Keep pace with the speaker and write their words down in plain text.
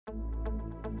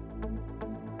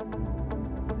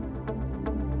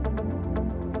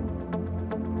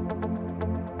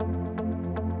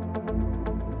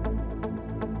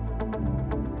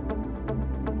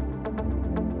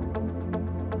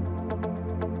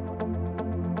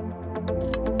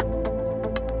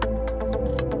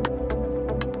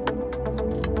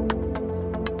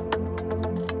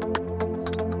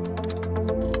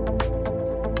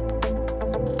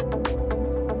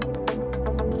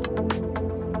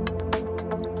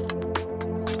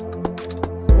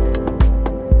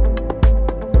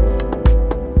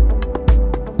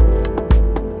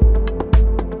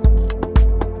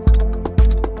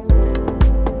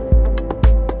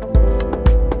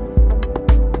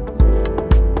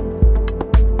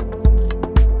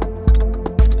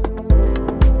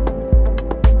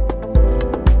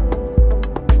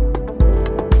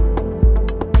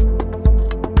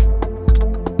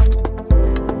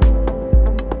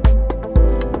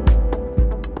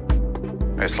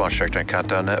Launch trajectory and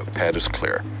countdown net. Pad is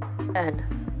clear.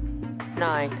 10,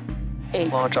 9,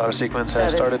 8. Launch auto sequence 7,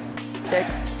 has started.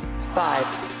 6, 5,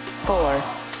 4,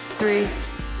 3,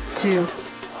 2,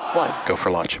 1. Go for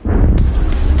launch.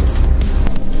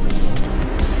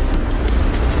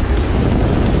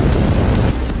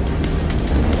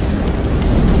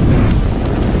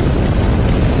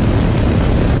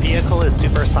 Vehicle is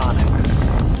supersonic.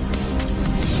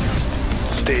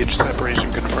 Stage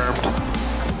separation confirmed.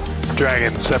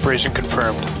 Dragon, separation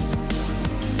confirmed.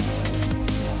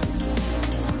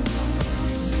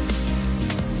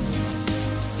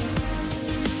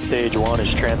 Stage 1 is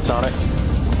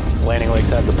transonic. Landing legs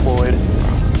have deployed.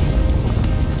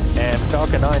 And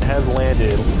Falcon 9 has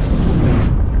landed.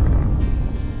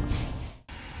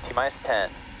 T-minus 10,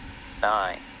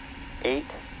 9, 8,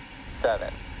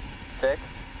 7, 6,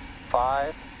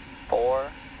 5,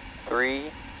 4,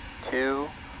 3, 2,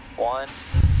 1.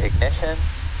 Ignition.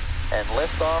 And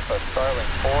liftoff of Starlink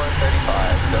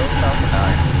 435. Go Falcon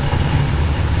 9.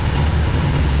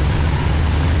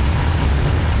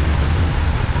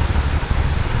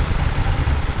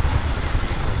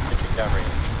 Pitching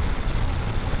downrange.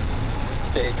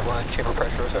 Stage 1 chamber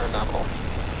pressures are nominal.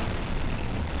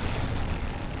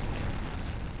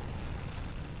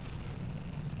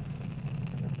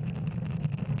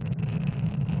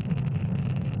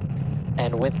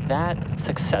 And with that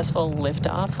successful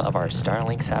liftoff of our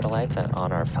Starlink satellites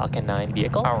on our Falcon 9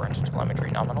 vehicle. Power engine telemetry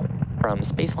nominal. From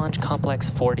Space Launch Complex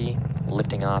 40,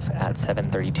 lifting off at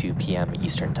 7:32 p.m.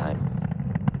 Eastern Time.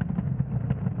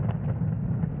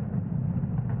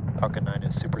 Falcon 9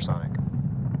 is supersonic.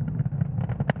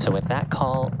 So with that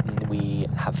call, we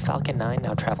have Falcon 9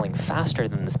 now traveling faster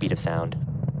than the speed of sound.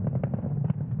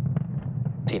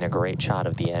 Seeing a great shot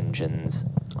of the engines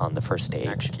on the first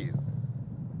stage.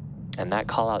 And that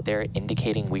call out there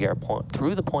indicating we are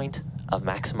through the point of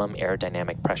maximum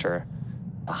aerodynamic pressure,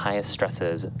 the highest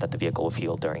stresses that the vehicle will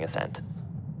feel during ascent.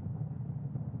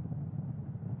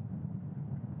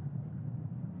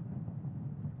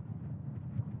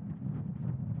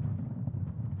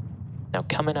 Now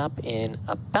coming up in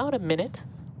about a minute,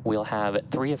 we'll have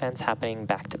 3 events happening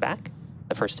back to back.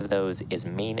 The first of those is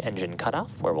main engine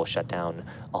cutoff, where we'll shut down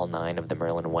all 9 of the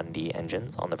Merlin 1D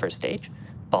engines on the first stage,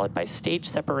 followed by stage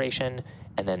separation,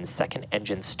 and then second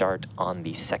engine start on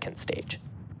the second stage.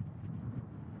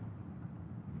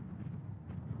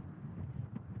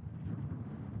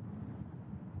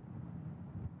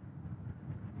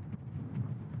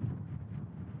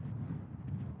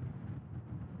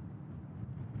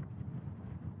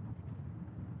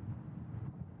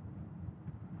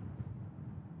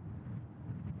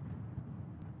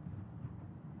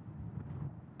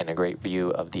 And a great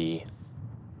view of the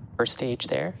first stage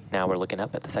there. Now we're looking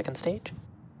up at the second stage.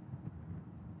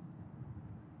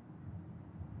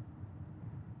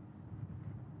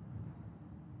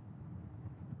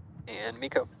 And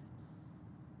MECO.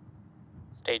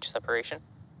 Stage separation.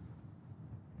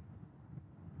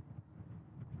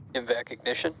 IMVAC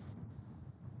ignition.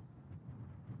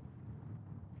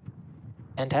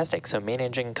 Fantastic. So main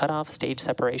engine cutoff, stage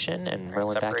separation, and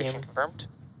Merlin vacuum. Confirmed.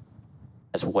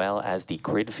 As well as the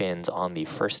grid fins on the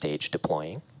first stage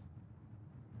deploying.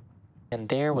 And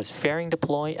there was fairing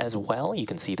deploy as well. You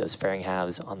can see those fairing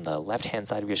halves on the left-hand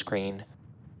side of your screen.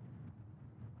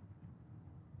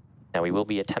 Now we will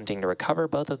be attempting to recover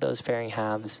both of those fairing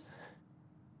halves.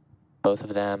 Both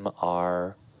of them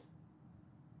are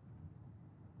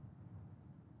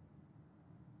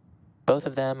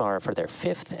for their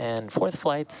 5th and 4th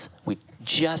flights. We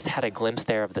just had a glimpse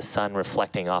there of the sun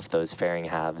reflecting off those fairing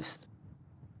halves.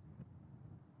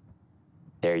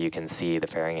 There you can see the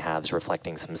fairing halves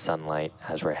reflecting some sunlight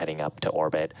as we're heading up to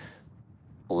orbit.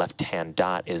 Left-hand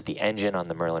dot is the engine on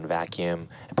the Merlin vacuum.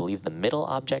 I believe the middle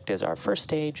object is our first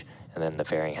stage, and then the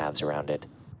fairing halves around it.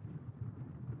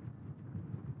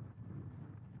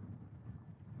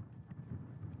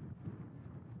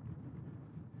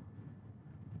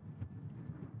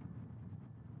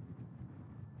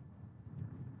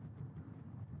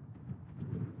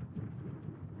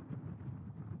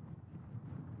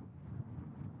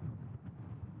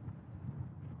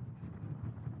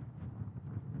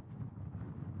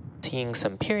 seeing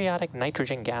some periodic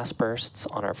nitrogen gas bursts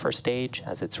on our first stage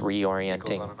as it's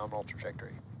reorienting On a nominal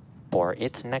trajectory. for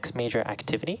its next major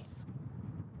activity,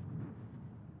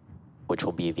 which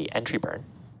will be the entry burn.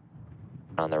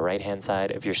 On the right-hand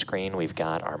side of your screen, we've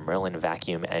got our Merlin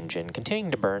vacuum engine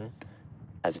continuing to burn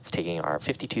as it's taking our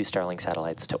 52 Starlink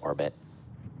satellites to orbit.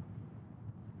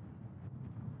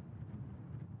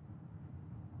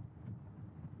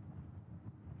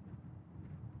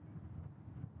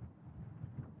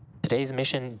 Today's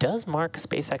mission does mark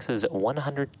SpaceX's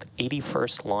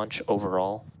 181st launch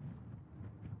overall.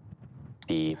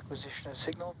 The Acquisition of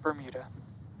signal, Bermuda.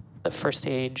 first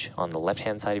stage on the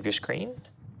left-hand side of your screen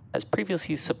has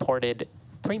previously supported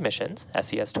 3 missions,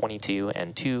 SES-22,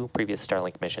 and 2 previous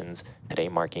Starlink missions, today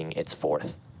marking its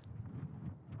 4th.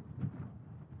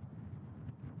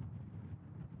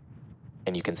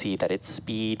 And you can see that its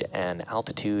speed and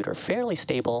altitude are fairly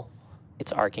stable.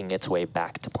 It's arcing its way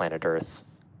back to planet Earth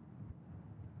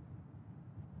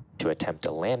to attempt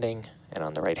a landing. And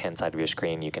on the right-hand side of your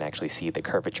screen, you can actually see the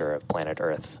curvature of planet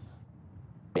Earth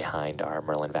behind our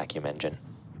Merlin vacuum engine.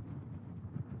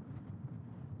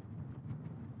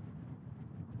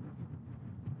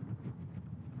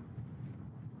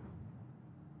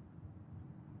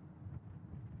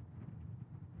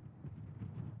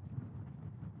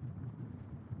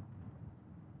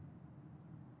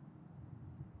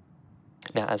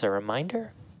 Now, as a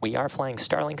reminder, we are flying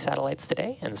Starlink satellites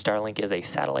today, and Starlink is a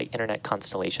satellite internet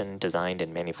constellation designed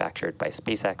and manufactured by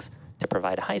SpaceX to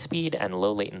provide high-speed and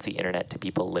low-latency internet to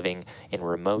people living in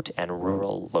remote and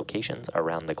rural locations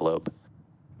around the globe.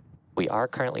 We are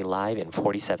currently live in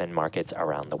 47 markets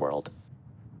around the world.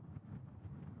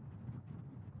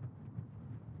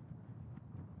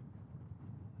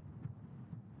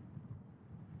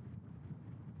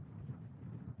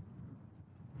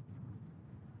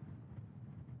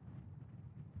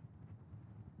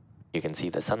 You can see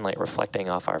the sunlight reflecting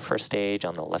off our first stage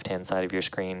on the left-hand side of your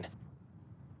screen.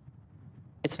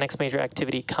 Its next major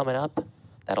activity coming up,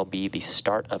 that'll be the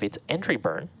start of its entry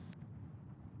burn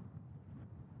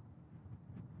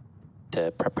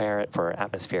to prepare it for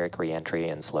atmospheric re-entry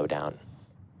and slow down.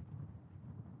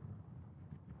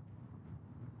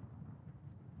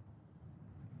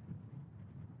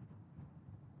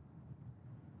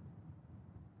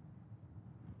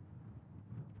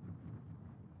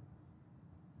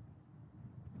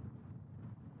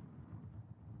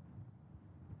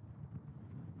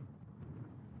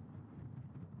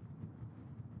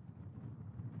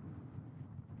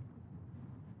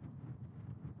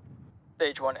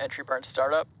 Stage 1 entry burn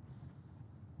startup.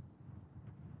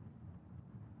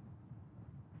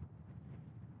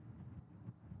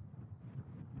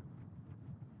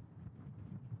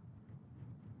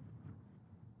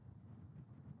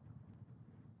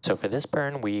 So for this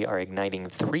burn, we are igniting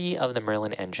 3 of the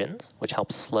Merlin engines, which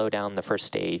helps slow down the first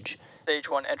stage Stage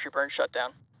 1 entry burn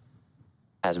shutdown.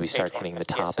 as we start hitting the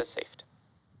top.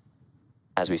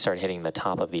 As we start hitting the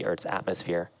top of the Earth's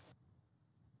atmosphere.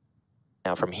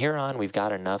 Now from here on, we've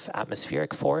got enough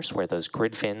atmospheric force where those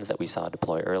grid fins that we saw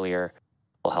deploy earlier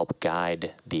will help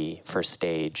guide the first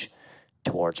stage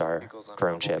towards our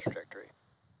drone ship.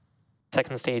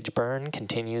 Second stage burn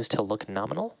continues to look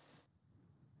nominal.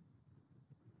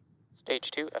 Stage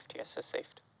 2 FTS is safe.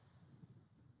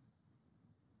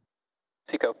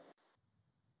 Seco.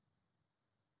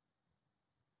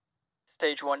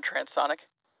 Stage 1 transonic.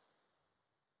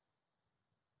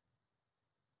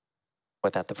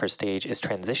 With that, the first stage is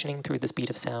transitioning through the speed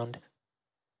of sound.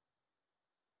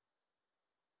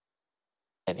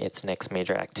 And its next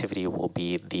major activity will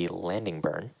be the landing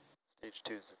burn. Stage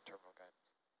 2 is the terminal guidance.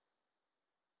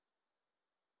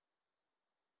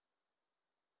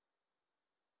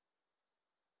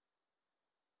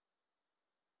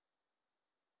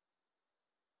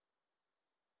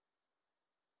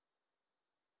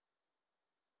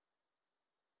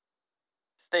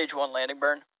 Stage 1 landing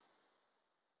burn.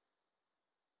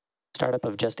 Startup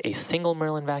of just a single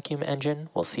Merlin vacuum engine.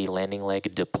 We'll see landing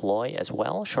leg deploy as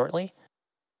well shortly.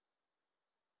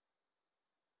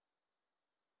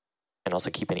 And also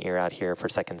keep an ear out here for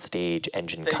second stage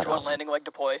engine Stage cutoff. 1 landing leg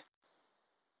deploy.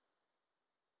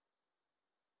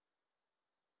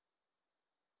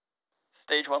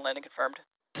 Stage 1 landing confirmed.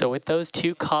 So with those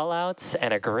 2 callouts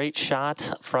and a great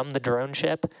shot from the drone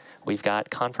ship, we've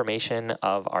got confirmation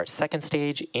of our second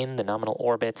stage in the nominal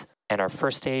orbit. And our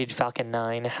first stage, Falcon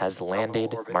 9, has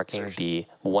landed, marking the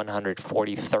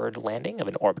 143rd landing of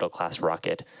an orbital class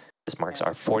rocket This marks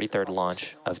our 43rd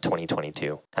launch of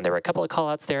 2022. And there were a couple of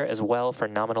callouts there as well for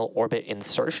nominal orbit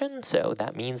insertion, so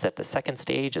that means that the second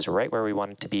stage is right where we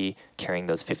want it to be, carrying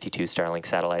those 52 Starlink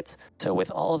satellites. So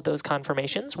with all of those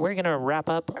confirmations, we're going to wrap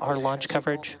up our launch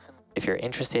coverage. If you're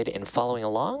interested in following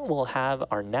along, we'll have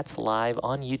our nets live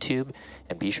on YouTube,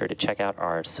 and be sure to check out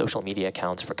our social media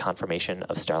accounts for confirmation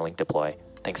of Starlink deploy.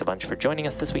 Thanks a bunch for joining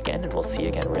us this weekend, and we'll see you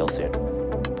again real soon.